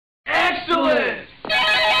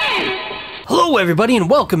Hello everybody and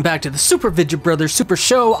welcome back to the Super Vidya Brothers Super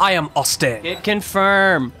Show. I am Austin. It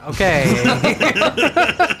confirm. Okay.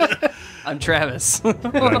 I'm Travis.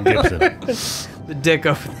 I'm Gibson. The dick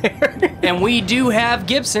over there. And we do have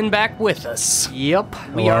Gibson back with us. Yep.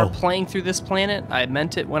 We Hello. are playing through this planet. I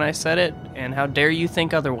meant it when I said it, and how dare you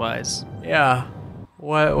think otherwise? Yeah.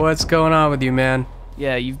 What's going on with you, man?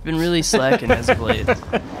 Yeah, you've been really slacking as of late.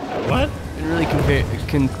 What? Been really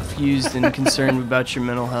confused and concerned about your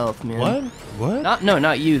mental health, man. What?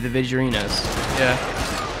 Not you, the Vidyarinos. Yeah.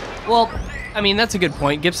 Well, I mean, that's a good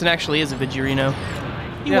point. Gibson actually is a Vidyarino.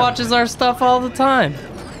 He Yeah. watches our stuff all the time.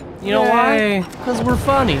 You know Yay. why? Because we're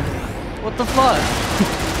funny. What the fuck?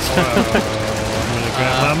 I'm gonna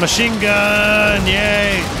grab my machine gun.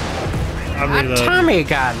 Yay! I'm A reloading. Tommy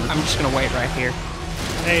gun. I'm just gonna wait right here.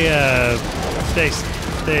 Hey, yeah.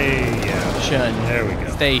 Shun. There we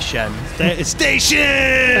go. Station.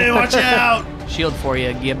 Station! Watch out! Shield for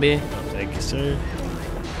you, Gibby. Oh, thank you, sir.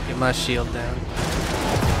 Get my shield down.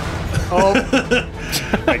 Oh.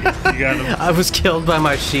 You got him. I was killed by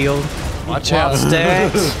my shield. Watch out.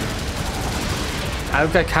 Sticks.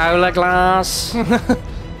 Coca-Cola glass. I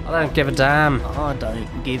don't give a damn. Oh,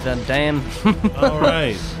 don't give a damn. All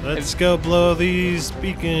right, let's go blow these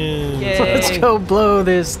beacons. Yay. Let's go blow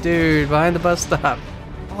this dude behind the bus stop.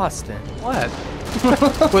 Austin. What?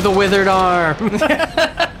 With a withered arm.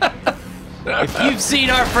 If you've seen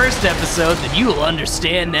our first episode, then you will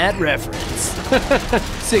understand that reference.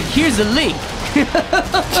 So here's a link.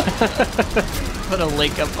 Put a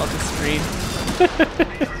link up on the screen.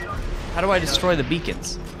 How do I destroy the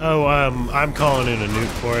beacons? Oh, I'm calling in a nuke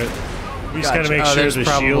for it. We just gotta Gotcha. make Oh, sure there's the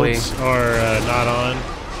probably- shields are not on.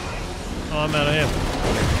 Oh, I'm out of ammo.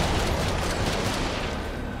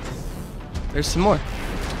 There's some more.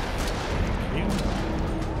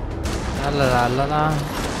 La la la la.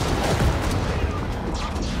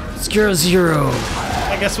 0-0.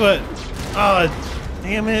 Hey, guess what? Oh,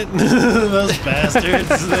 damn it. Those bastards.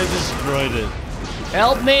 They destroyed it.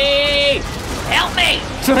 Help me! Help me!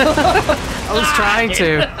 I was trying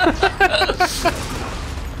to.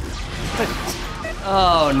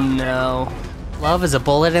 Oh no. Love is a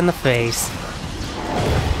bullet in the face.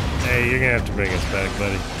 Hey, you're gonna have to bring us back,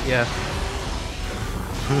 buddy. Yeah.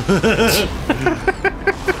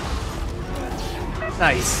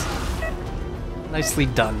 Nice. Nicely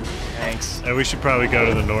done. Thanks. We should probably go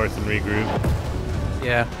to the north and regroup.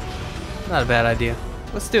 Yeah. Not a bad idea.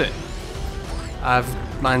 Let's do it.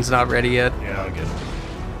 Mine's not ready yet. Yeah, I'll get it.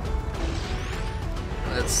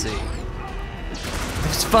 Let's see.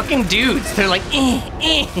 Those fucking dudes. They're like,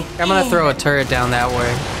 I'm gonna throw a turret down that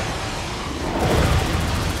way.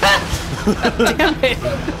 Damn it.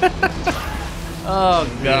 Oh,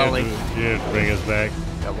 golly. You have to bring us back.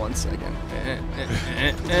 Got 1 second.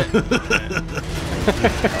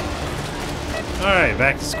 Alright,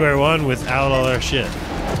 back to square one without all our shit.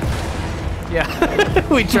 Yeah.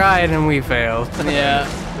 We tried and we failed. Yeah.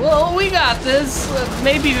 Well, we got this.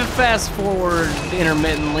 Maybe fast forward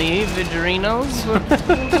intermittently, Vidyarinos. But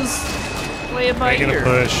we'll just play it by Making ear. a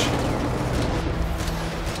push.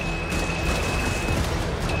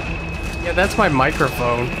 Yeah, that's my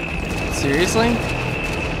microphone. Seriously?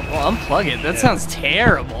 Well, unplug it. That sounds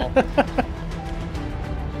terrible.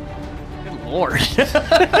 Good lord.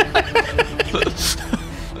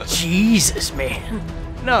 Jesus, man.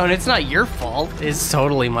 No, and it's not your fault. It's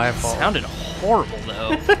totally my It fault. sounded horrible,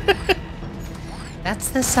 though. That's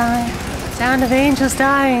the sound of angels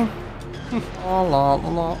dying. Oh, la, la,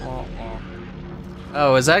 la, la.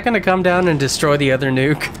 Oh, is that gonna come down and destroy the other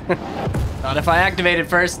nuke? Not if I activate it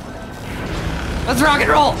first. Let's rock and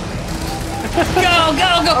roll! Go,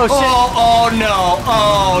 go, go! Oh, shit. Oh no!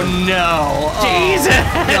 Oh no! Jesus.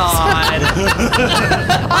 Oh, God!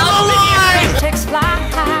 I'm alive! Takes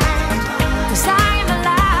flight, 'cause I am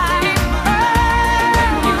alive.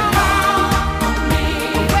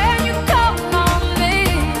 When you call on me,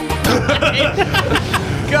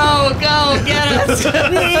 Go, go, get us!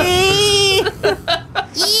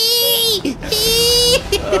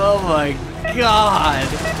 Oh my God!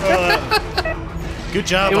 Good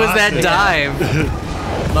job, It was that Austin. dive.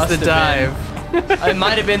 Must The have dive. been. It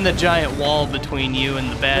might have been the giant wall between you and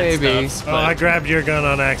the bad Maybe. stuff. Oh, I grabbed your gun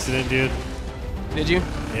on accident, dude. Did you?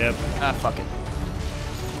 Yep. Ah, fuck it.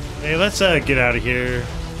 Hey, let's get out of here.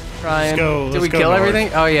 Ryan, Let's go. Did Let's we go kill north.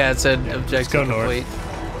 everything? Oh yeah, it said let's objective go north. complete.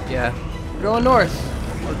 Yeah. we're going north.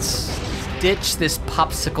 Let's ditch this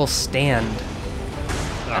popsicle stand.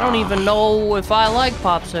 I don't even know if I like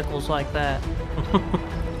popsicles like that.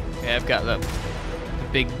 Yeah, I've got the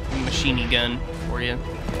big machine gun for you.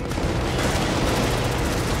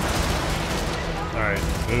 Alright,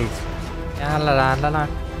 move. La la la la la.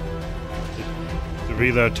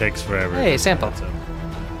 reload takes forever. Hey, sample.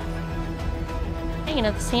 Hey,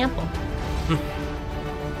 another sample.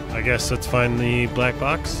 I guess let's find the black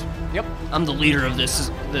box. Yep. I'm the leader of this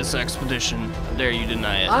expedition. How dare you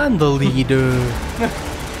deny it? I'm the leader.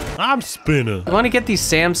 I'm Spinner. You want to get these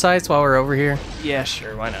SAM sites while we're over here? Yeah,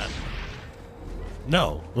 sure. Why not?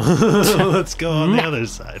 No. Let's go on the other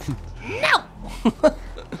side. No.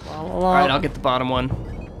 All right, I'll get the bottom one.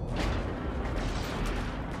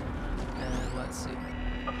 And let's see.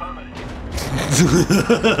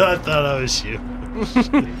 I thought I was you.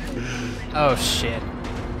 Oh shit.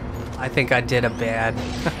 I think I did a bad.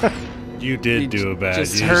 You did do a bad.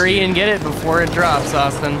 Just you hurry did. and get it before it drops,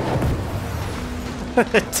 Austin.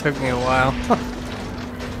 It took me a while.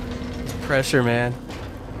 Pressure, man.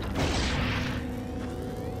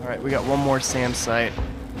 All right, we got one more SAM site.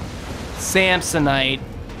 Samsonite.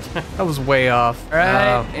 That was way off. All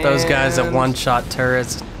right, those guys that and- one-shot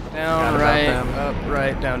turrets. Down, Forgot right, about them. up,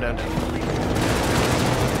 right, down, down, down.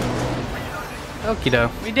 Okie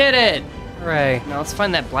doke. We did it! Hooray. Now let's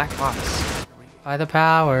find that black box. By the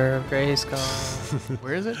power of Grayskull.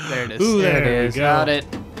 Where is it? There it is. Ooh, There it there we is. go. Got it.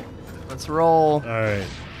 Let's roll. All right,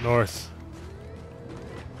 north.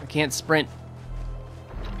 I can't sprint.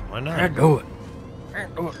 Why not? do it.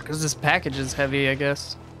 Because this package is heavy, I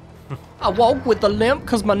guess. I walk with a limp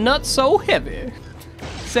because my nut's so heavy.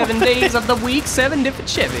 7 days of the week, 7 different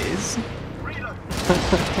Chevys.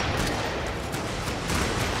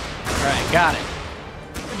 Alright, got it.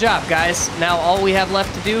 Good job, guys. Now all we have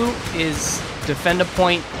left to do is defend a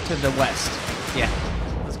point to the west. Yeah.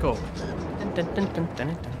 Let's go. Dun, dun, dun, dun, dun,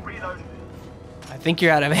 dun. I think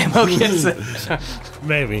you're out of ammo, Gibson.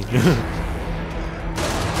 Maybe.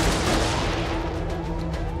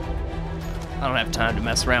 I don't have time to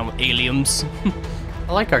mess around with aliens.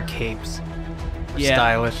 I like our capes. We're Yeah.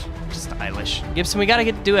 stylish. Stylish. Gibson, we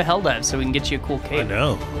gotta do a hell dive so we can get you a cool I cape.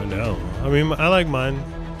 know. I mean, I like mine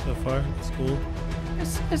so far. It's cool.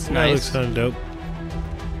 It's That looks nice. kind of dope.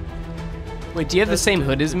 Wait, do you have the same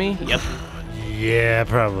hood as me? Yep. Yeah,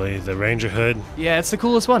 probably the Ranger hood. Yeah, it's the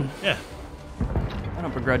coolest one. Yeah, I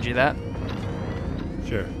don't begrudge you that.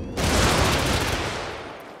 sure.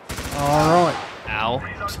 All right. Ow.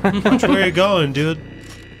 Which way are you going, dude?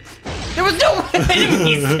 There was no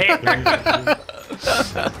enemies there.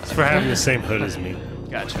 It's for having the same hood as me.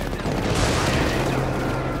 Gotcha.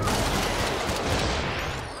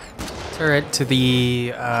 Turret to the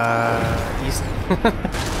east.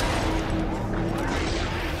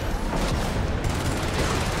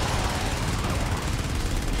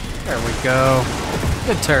 There we go.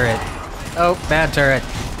 Good turret. Oh, bad turret.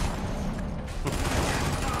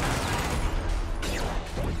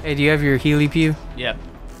 Hey, do you have your Healy Pew? Yep.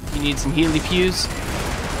 You need some Healy pews?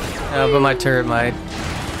 But my turret might.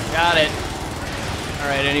 Got it.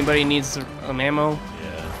 Alright, anybody needs some ammo?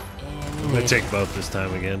 Yeah. I'm gonna take both this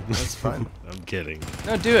time again. That's fine. I'm kidding.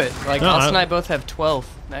 No, do it. Like, No, Austin and I- I both have 12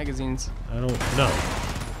 magazines. I don't know.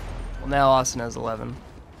 Well, now Austin has 11.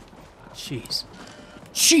 Jeez.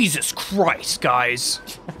 Jesus Christ, guys.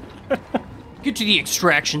 Get to the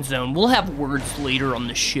extraction zone. We'll have words later on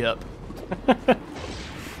the ship.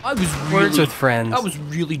 I was Words with friends. I was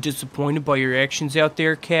really disappointed by your actions out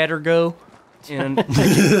there, Catergo. And I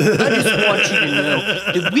just want you to know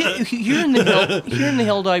that here in the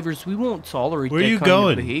Helldivers, we won't tolerate Where that you kind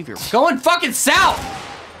going? of behavior. Going fucking south!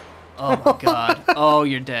 Oh my god. Oh,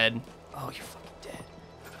 you're dead. Oh, you're fucking dead.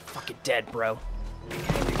 Fucking dead, bro.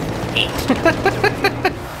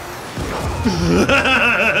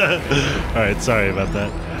 Alright, sorry about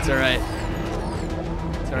that. It's alright.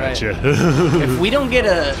 It's alright. Gotcha. If we don't get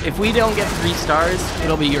 3 stars,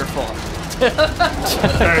 it'll be your fault.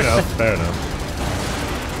 Fair enough, fair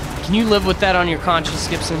enough. Can you live with that on your conscience,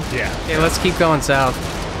 Gibson? Yeah. Okay, let's keep going south.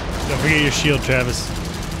 Don't forget your shield, Travis.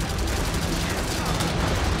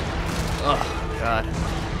 Oh, God.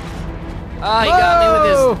 Ah, he got me with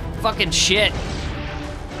his fucking shit.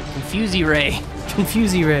 Confusey Ray.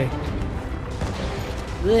 Confusey Ray.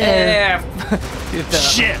 Yeah.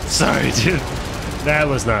 Shit! Sorry, dude. That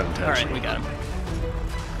was not intentional. Alright, we got him.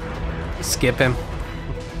 Skip him.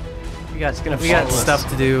 We got Stuff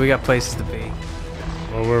to do. We got places to be.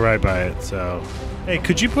 Well, we're right by it, so. Hey,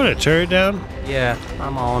 could you put a turret down? Yeah,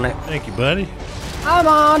 I'm on it. Thank you, buddy. I'm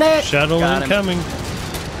on it. Shuttle Got him. incoming.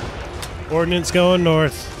 Ordnance going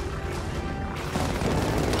north.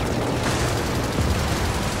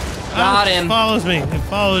 Got him. It follows me. It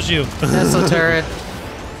follows you. Tesla turret.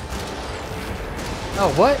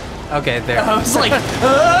 Oh, what? Okay, there. I was like,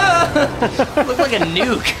 look like a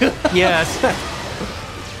nuke. Yes.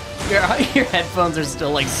 Your headphones are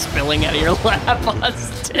still like spilling out of your lap,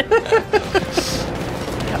 Austin.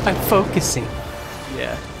 I'm focusing. Yeah.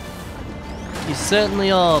 Yeah. You certainly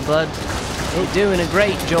are, bud. You're doing a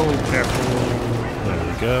great job. Careful.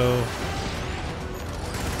 There we go.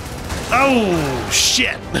 Oh,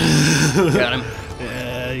 shit. Got him.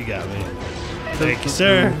 Yeah, you got me. Thank you,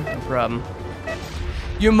 sir. No problem.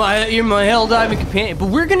 You're my Helldiving companion, but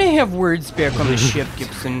we're gonna have words back on the ship,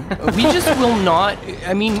 Gibson. We just will not.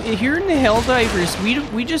 I mean, here in the Helldivers,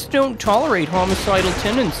 we just don't tolerate homicidal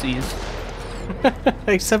tendencies.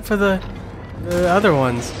 Except for the other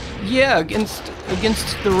ones. Yeah, against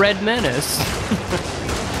the Red Menace.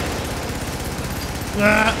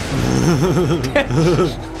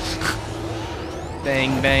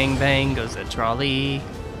 Bang, bang, bang goes a trolley.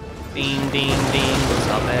 Ding, ding, ding goes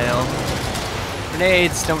a bell.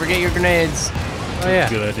 Grenades! Don't forget your grenades. Oh yeah.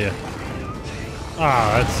 Good idea.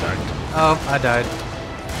 Ah, that sucked. Oh, I died.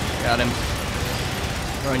 Got him.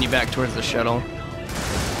 Throwing you back towards the shuttle.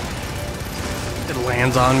 It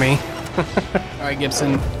lands on me. All right,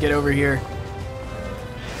 Gibson, get over here.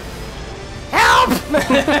 Help!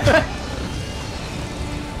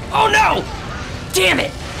 Oh no! Damn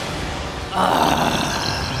it!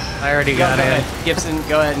 I already got Go in. ahead. Gibson,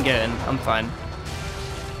 go ahead and get in. I'm fine.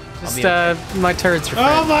 Just, I'll my turrets are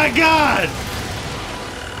Oh fed. my god!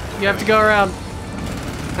 You have to go around.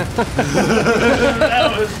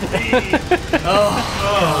 That was me.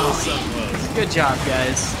 Oh, so close. Good job,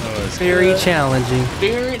 guys. That was Very challenging.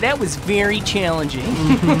 That was very challenging.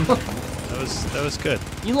 That was good.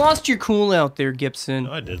 You lost your cool out there, Gibson.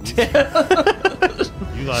 No, I didn't.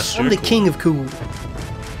 You lost your I'm the cool. king of cool.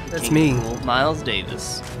 That's me. Cool. Miles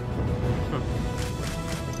Davis.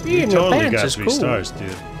 You Being a totally bench got is 3 cool. stars,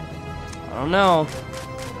 dude. I don't know.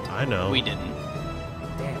 I know. We didn't.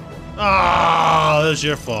 Oh, that was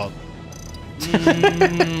your fault.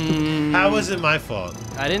 How was it my fault?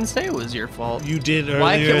 I didn't say it was your fault. You did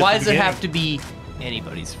earlier. Why at does the it beginning. have to be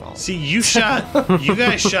anybody's fault? See, you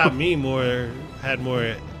guys shot me more, had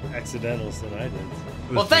more accidentals than I did. It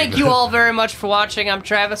was Well, thank pretty you bad. all very much for watching. I'm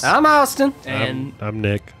Travis. I'm Austin. And I'm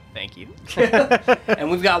Nick. thank you. And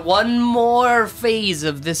we've got one more phase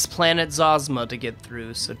of this planet Zosma to get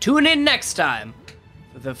through, so tune in next time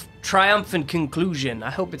for the triumphant conclusion.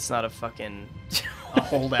 I hope it's not a fucking a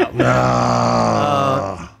holdout.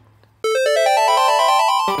 Ah.